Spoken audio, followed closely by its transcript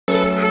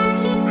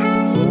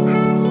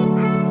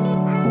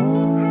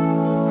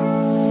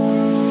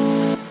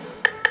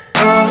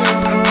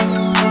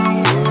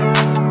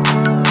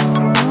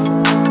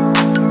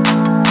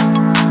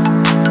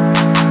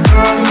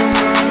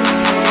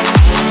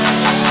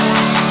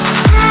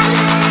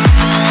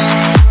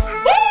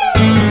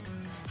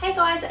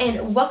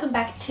and welcome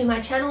back to my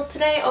channel.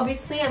 Today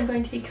obviously I'm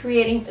going to be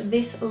creating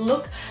this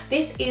look.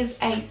 This is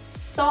a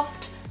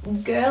soft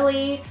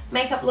girly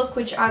makeup look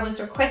which I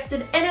was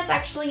requested, and it's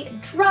actually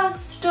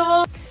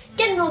Drugstore.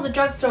 Getting all the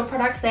Drugstore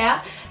products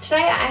out.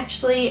 Today I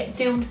actually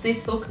filmed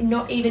this look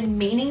not even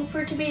meaning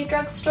for it to be a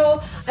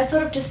Drugstore. I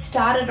sort of just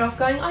started off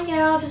going, oh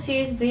yeah, I'll just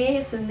use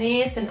this, and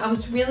I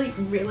was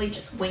really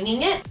just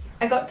winging it.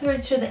 I got through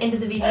to the end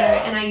of the video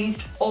and I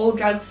used all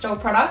Drugstore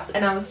products,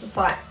 and I was just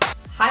like,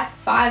 high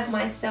five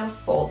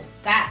myself for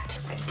that.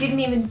 I didn't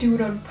even do it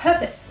on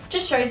purpose.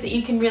 Just shows that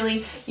you can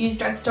really use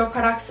Drugstore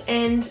products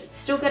and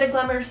still get a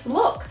glamorous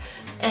look.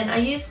 And I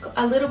used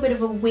a little bit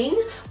of a wing,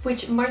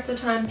 which most of the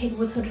time people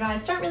with hooded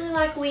eyes don't really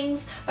like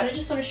wings, but I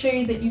just want to show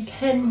you that you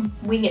can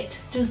wing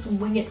it. Just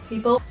wing it,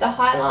 people. The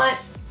highlight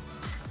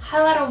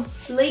on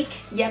fleek.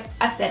 Yep,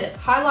 I said it.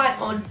 Highlight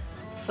on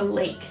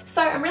fleek.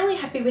 So I'm really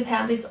happy with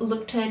how this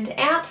look turned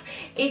out.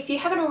 If you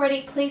haven't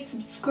already, please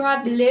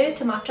subscribe below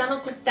to my channel.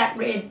 Click that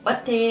red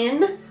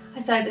button.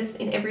 I say this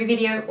in every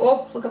video.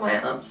 Oh, look at my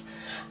arms.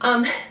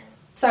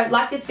 So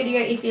like this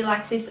video if you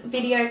like this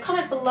video,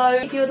 comment below.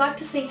 If you would like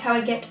to see how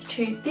I get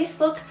to this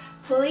look,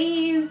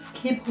 please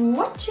keep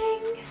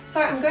watching.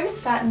 So I'm going to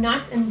start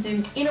nice and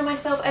zoomed in on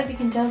myself. As you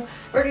can tell,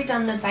 I've already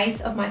done the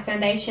base of my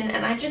foundation,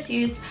 and I just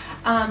used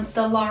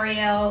the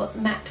L'Oreal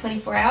Matte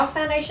 24 Hour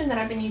foundation that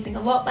I've been using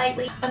a lot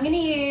lately. I'm going to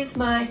use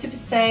my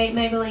Superstay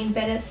Maybelline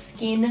Better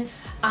Skin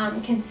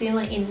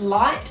Concealer in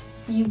Light.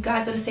 You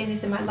guys would have seen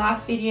this in my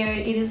last video.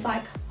 It is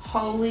like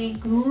holy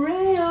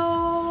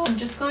grail. I'm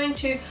just going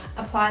to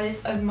apply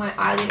this over my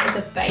eyelid as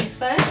a base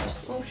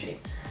first. Oh shit.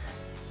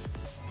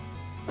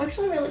 I'm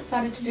actually really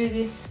excited to do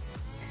this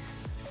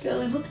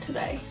girly look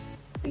today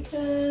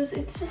because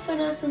it's just so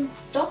nice and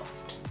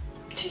soft.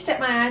 To set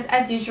my eyes,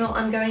 as usual,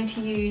 I'm going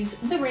to use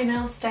the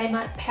RImmel Stay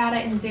Matte Powder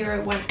in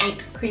 018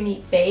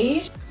 Creamy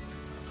Beige.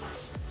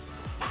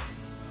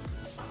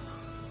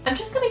 I'm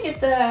just going to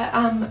give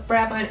the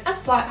brow bone a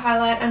slight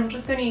highlight, and I'm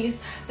just going to use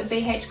the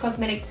BH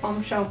Cosmetics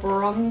Bombshell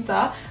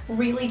Bronzer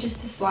really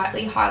just to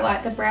slightly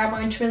highlight the brow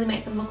bone to really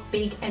make them look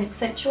big and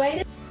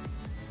accentuated.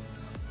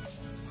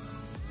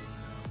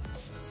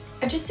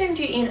 I just zoomed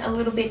you in a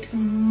little bit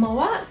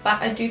more,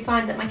 but I do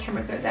find that my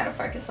camera goes out of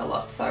focus a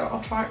lot, so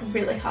I'll try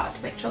really hard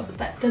to make sure that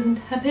that doesn't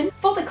happen.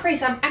 For the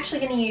crease, I'm actually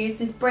going to use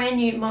this brand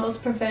new Models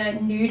Prefer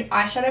Nude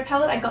Eyeshadow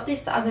Palette. I got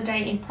this the other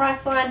day in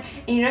Priceline,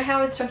 and you know how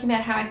I was talking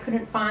about how I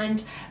couldn't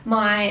find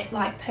my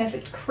like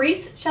perfect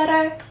crease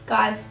shadow?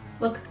 Guys,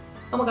 look.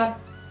 Oh my god.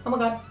 Oh my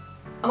god.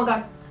 Oh my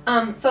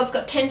god. So it's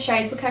got 10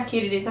 shades. Look how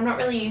cute it is. I'm not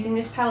really using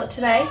this palette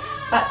today,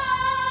 but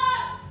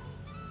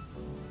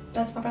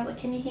that's my brother,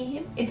 can you hear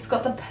him? It's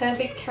got the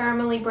perfect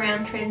caramelly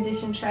brown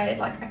transition shade,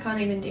 like I can't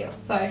even deal.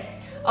 So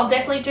I'll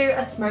definitely do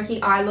a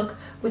smoky eye look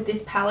with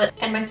this palette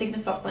and my Sigma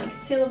Soft Blend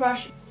Concealer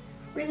Brush.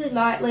 Really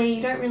lightly,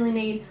 you don't really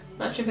need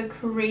much of a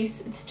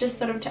crease. It's just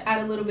sort of to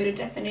add a little bit of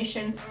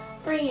definition,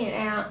 bring it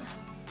out,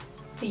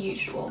 the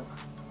usual.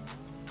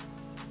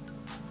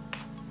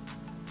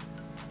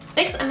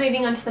 Next, I'm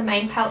moving on to the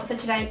main palette for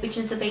today, which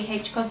is the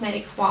BH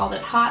Cosmetics Wild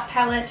at Heart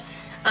palette.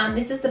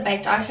 This is the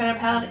Baked Eyeshadow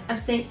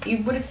palette.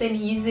 You would have seen me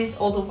use this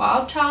or the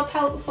Wild Child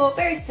palette before,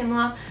 very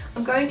similar.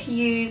 I'm going to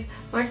use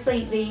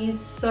mostly these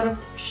sort of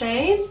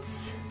shades,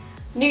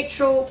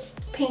 neutral,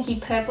 pinky,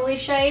 purpley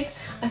shades.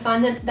 I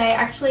find that they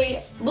actually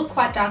look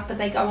quite dark, but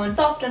they go on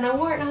soft, and I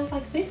wore it and I was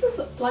like, this is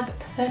like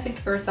perfect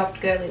for a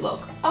soft girly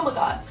look. Oh my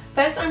god.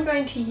 First, I'm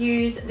going to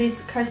use this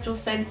Coastal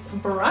Scents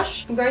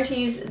brush. I'm going to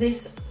use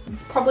this,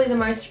 it's probably the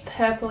most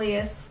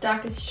purpliest,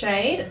 darkest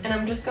shade, and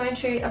I'm just going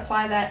to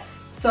apply that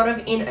sort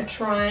of in a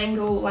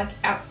triangle, like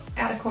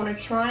outer corner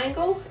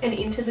triangle and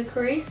into the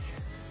crease.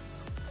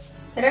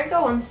 They don't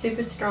go on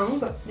super strong,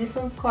 but this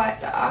one's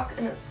quite dark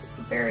and it's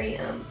very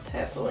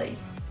purpley.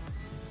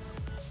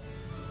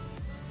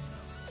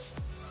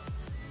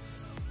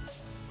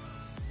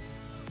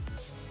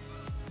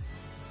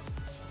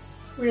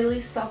 Really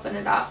soften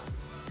it up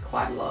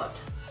quite a lot.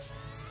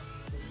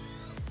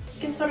 You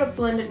can sort of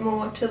blend it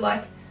more to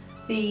like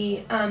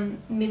the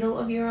middle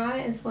of your eye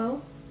as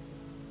well.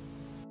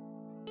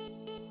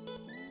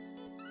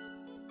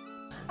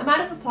 I might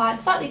have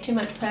applied slightly too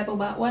much purple,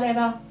 but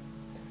whatever.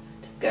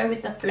 Just go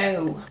with the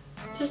flow.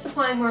 Just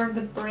applying more of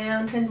the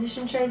brown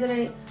transition shade that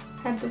I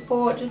had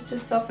before, just to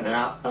soften it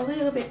up a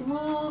little bit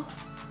more.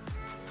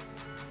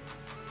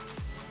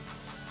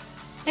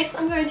 Next,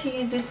 I'm going to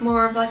use this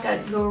more of like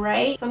a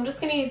grey. So I'm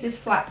just going to use this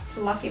flat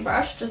fluffy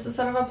brush just to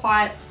sort of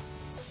apply it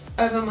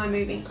over my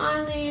moving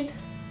eyelid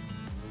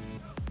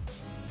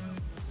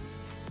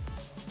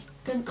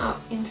and up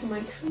into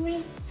my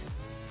crease.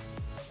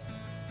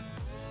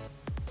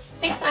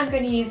 Next, I'm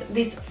going to use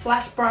this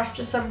flat brush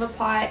to sort of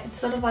apply it. It's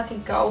sort of like a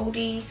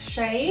goldy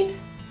shade.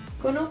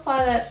 I'm going to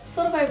apply that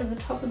sort of over the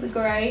top of the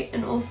grey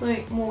and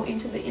also more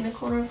into the inner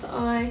corner of the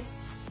eye.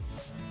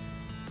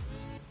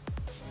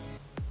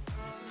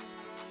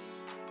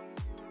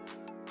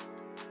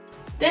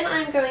 Then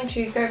I'm going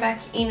to go back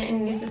in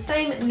and use the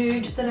same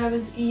nude that I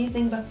was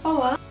using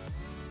before,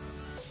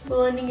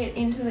 blending it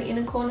into the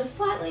inner corner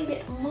slightly a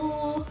bit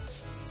more.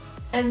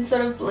 and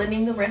sort of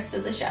blending the rest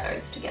of the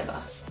shadows together.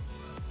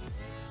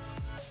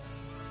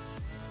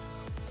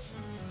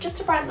 Just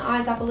to brighten the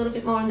eyes up a little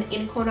bit more in the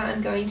inner corner,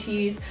 I'm going to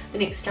use the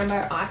NYX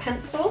Jumbo Eye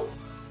Pencil,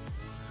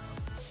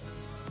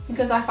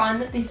 because I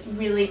find that this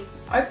really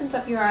opens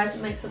up your eyes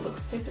and makes it look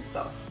super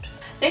soft.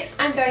 Next,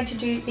 I'm going to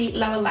do the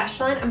lower lash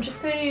line. I'm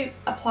just going to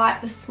apply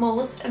the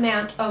smallest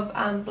amount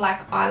of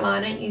black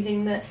eyeliner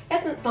using the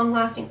Essence Long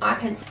Lasting Eye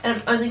Pencil, and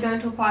I'm only going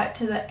to apply it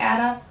to the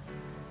outer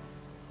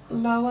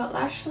lower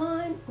lash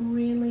line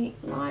really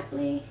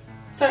lightly.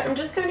 So I'm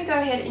just going to go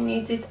ahead and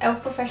use this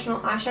e.l.f. Professional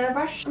eyeshadow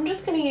brush. I'm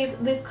just going to use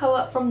this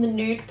colour from the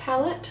Nude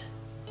palette.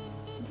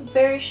 It's a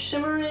very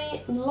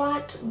shimmery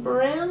light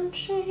brown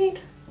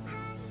shade.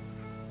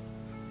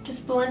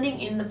 Just blending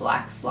in the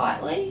black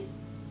slightly,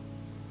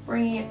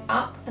 bringing it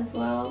up as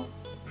well.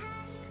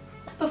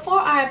 Before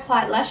I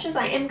apply lashes,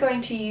 I am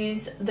going to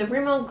use the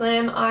RImmel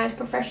Glam Eyes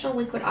Professional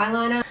Liquid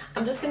Eyeliner.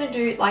 I'm just going to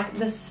do like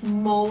the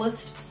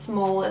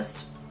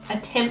smallest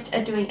attempt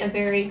at doing a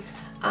very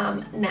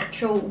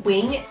natural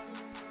wing.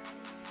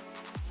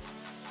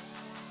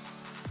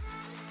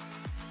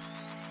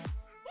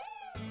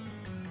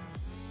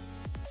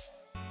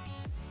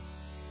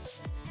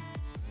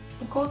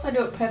 Of course I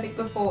do it perfect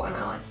before and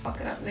I like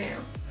fuck it up now.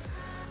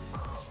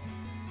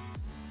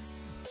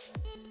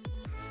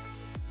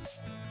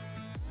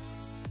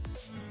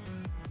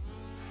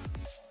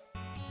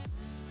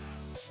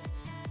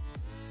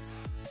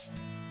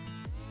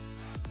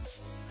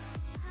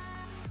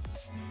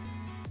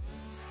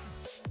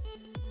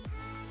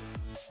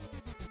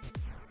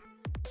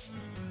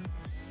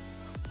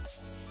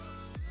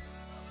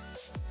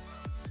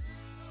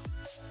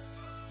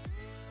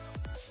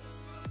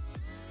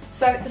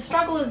 So the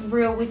struggle is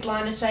real with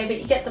liner shade,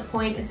 but you get the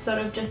point. It's sort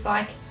of just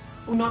like,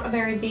 well, not a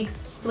very big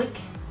flick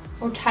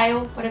or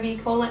tail, whatever you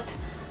call it,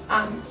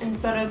 and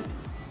sort of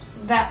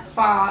that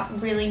far,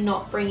 really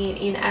not bringing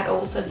it in at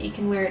all so that you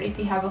can wear it if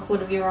you have a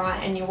hood of your eye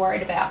and you're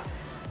worried about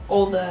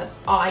all the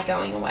eye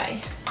going away.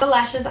 The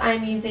lashes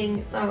I'm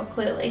using, oh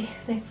clearly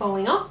they're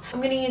falling off. I'm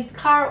going to use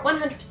Cara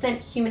 100%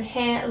 Human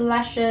Hair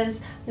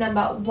Lashes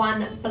number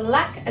 1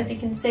 Black. As you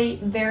can see,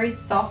 very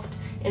soft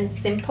and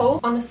simple.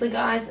 Honestly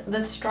guys, the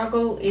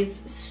struggle is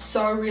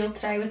so real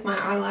today with my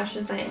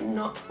eyelashes. They are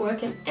not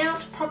working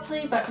out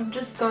properly, but I'm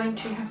just going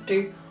to have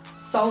to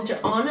soldier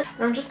on. And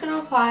I'm just going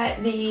to apply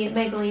the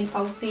Maybelline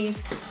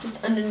Falsies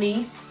just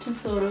underneath to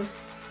sort of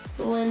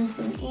blend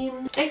them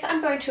in. Next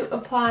I'm going to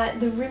apply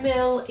the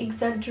RImmel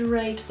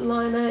Exaggerate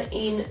Liner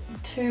in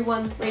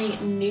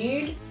 213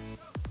 Nude.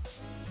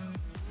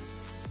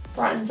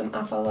 Brightens them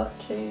up a lot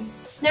too.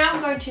 Now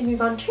I'm going to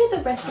move on to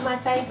the rest of my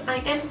face. I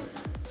am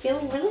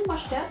feeling really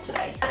washed out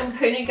today. I'm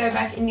going to go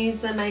back and use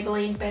the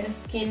Maybelline Better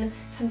Skin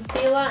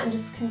Concealer and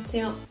just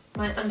conceal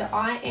my under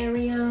eye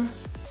area,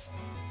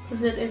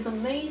 because it is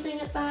amazing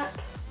at that.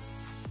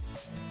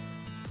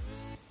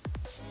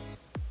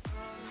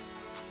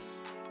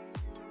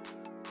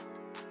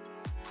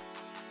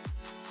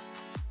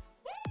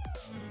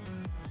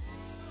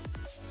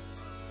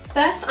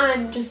 First,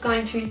 I'm just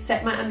going to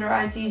set my under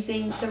eyes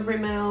using the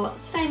RImmel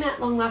Stay Matte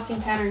Long Lasting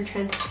Powder in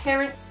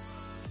Transparent.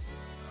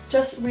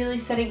 Just really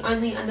setting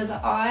only under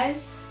the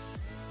eyes,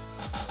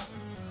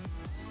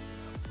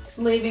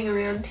 leaving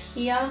around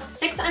here.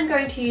 Next I'm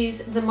going to use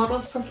the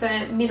Models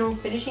Prefer Mineral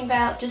Finishing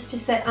Veil just to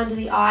set under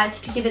the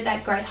eyes to give it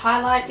that great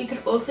highlight. You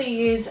could also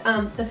use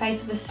the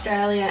Face of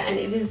Australia, and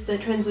it is the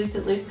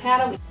Translucent Loose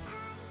Powder.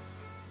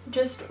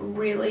 Just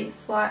really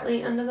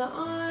slightly under the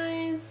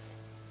eyes,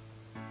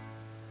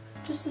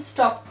 just to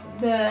stop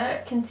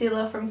the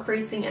concealer from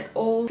creasing at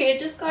all. We're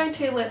just going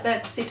to let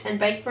that sit and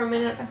bake for a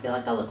minute. I feel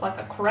like I look like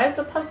a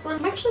crazy person.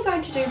 I'm actually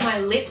going to do my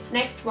lips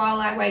next while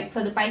I wait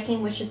for the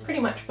baking, which is pretty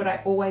much what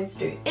I always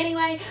do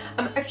anyway.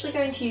 I'm actually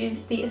going to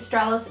use the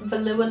Australis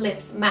Velour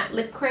Lips Matte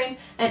Lip Cream,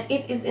 and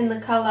it is in the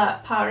colour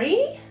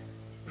Paree.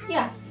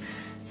 Yeah.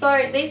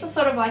 So these are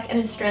sort of like an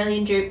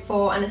Australian dupe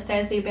for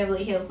Anastasia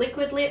Beverly Hills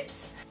Liquid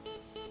Lips.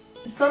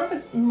 It's sort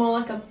of more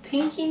like a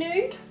pinky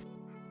nude.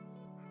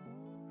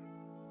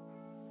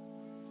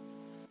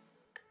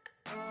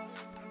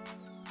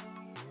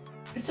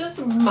 It's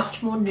just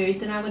much more nude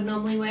than I would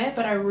normally wear,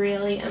 but I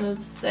really am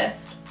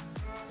obsessed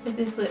with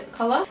this lip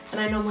colour. And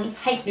I normally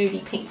hate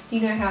nudie pinks.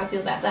 You know how I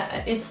feel about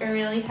that. It's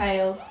really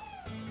pale,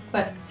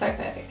 but so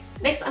perfect.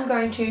 Next I'm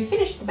going to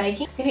finish the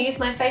baking. I'm going to use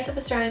my Face of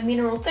Australia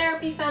Mineral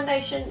Therapy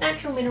Foundation,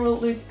 Natural Mineral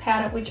Loose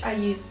Powder, which I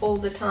use all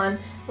the time.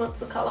 What's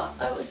the colour?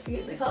 I always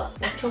forget the colour.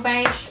 Natural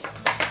Beige.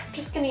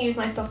 Just going to use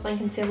my soft blend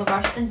concealer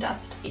brush and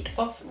dust it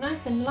off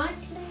nice and lightly.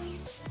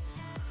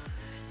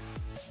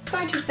 I'm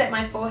going to set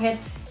my forehead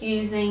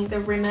using the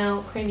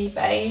RImmel Creamy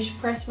Beige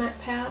Press Matte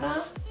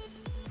Powder.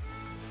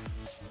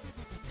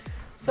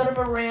 Sort of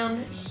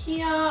around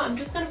here. I'm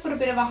just going to put a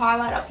bit of a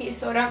highlight up here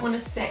so I don't want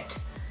to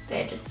set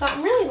there. Just so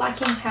I'm really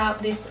liking how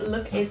this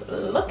look is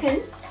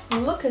looking.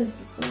 Looking.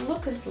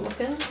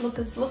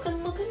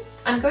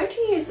 I'm going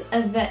to use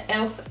the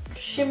e.l.f.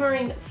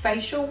 Shimmering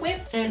Facial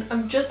Whip, and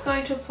I'm just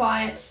going to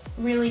apply it,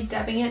 really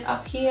dabbing it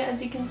up here,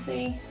 as you can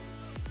see.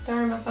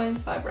 Sorry, my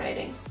phone's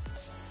vibrating.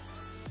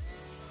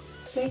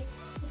 See?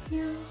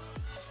 here,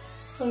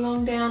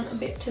 along down a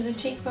bit to the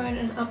cheekbone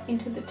and up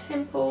into the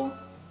temple,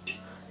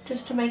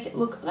 just to make it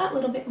look that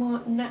little bit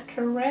more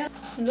natural.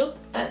 Look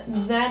at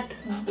that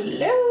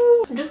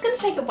glow. I'm just going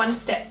to take it one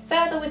step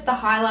further with the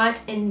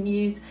highlight and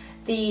use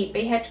the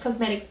Beige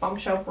Cosmetics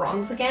Bombshell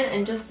Bronze again,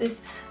 and just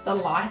the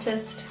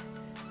lightest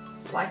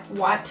like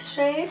white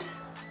shade,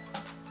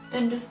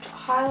 and just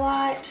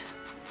highlight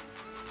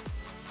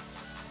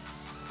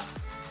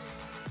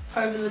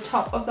over the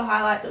top of the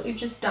highlight that we've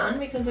just done,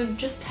 because we're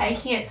just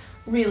taking it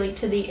really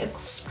to the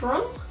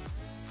extreme.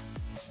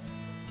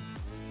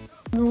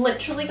 I'm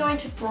literally going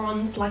to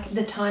bronze like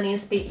the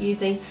tiniest bit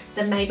using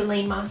the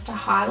Maybelline Master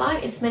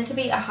highlight. It's meant to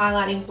be a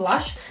highlighting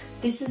blush.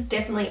 This is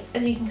definitely,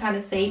 as you can kind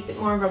of see, a bit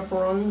more of a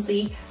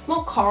bronzy, it's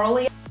more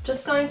corally.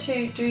 Just going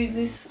to do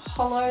this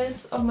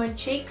hollows of my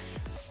cheeks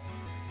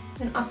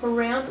and up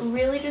around,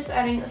 really just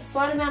adding a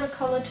slight amount of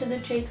colour to the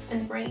cheeks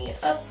and bringing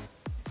it up,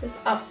 just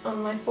up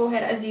on my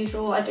forehead. As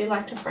usual, I do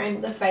like to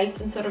frame the face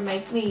and sort of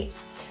make me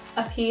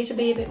appear to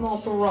be a bit more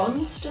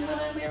bronzed than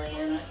I really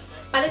am.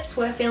 My lips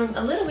were feeling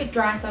a little bit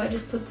dry, so I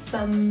just put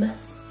some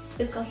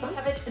lip gloss on.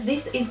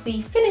 This is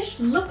the finished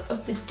look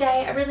of the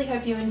day. I really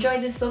hope you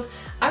enjoyed this look.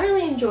 I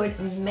really enjoyed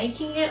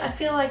making it. I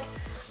feel like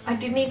I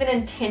didn't even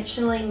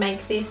intentionally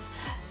make this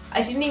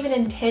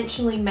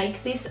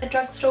a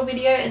drugstore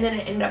video, and then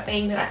it ended up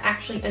being that I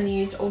actually only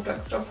used all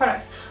drugstore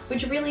products,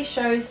 which really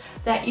shows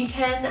that you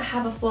can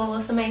have a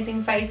flawless,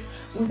 amazing face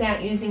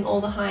without using all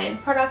the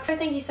high-end products. So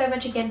thank you so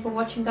much again for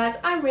watching, guys.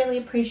 I really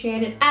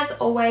appreciate it as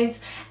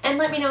always, and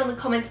let me know in the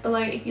comments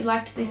below if you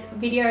liked this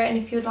video and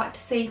if you'd like to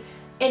see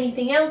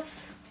anything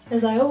else,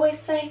 as I always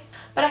say.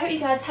 But I hope you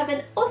guys have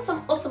an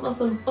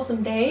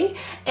awesome day,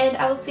 and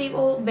I will see you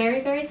all very,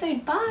 very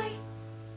soon. Bye!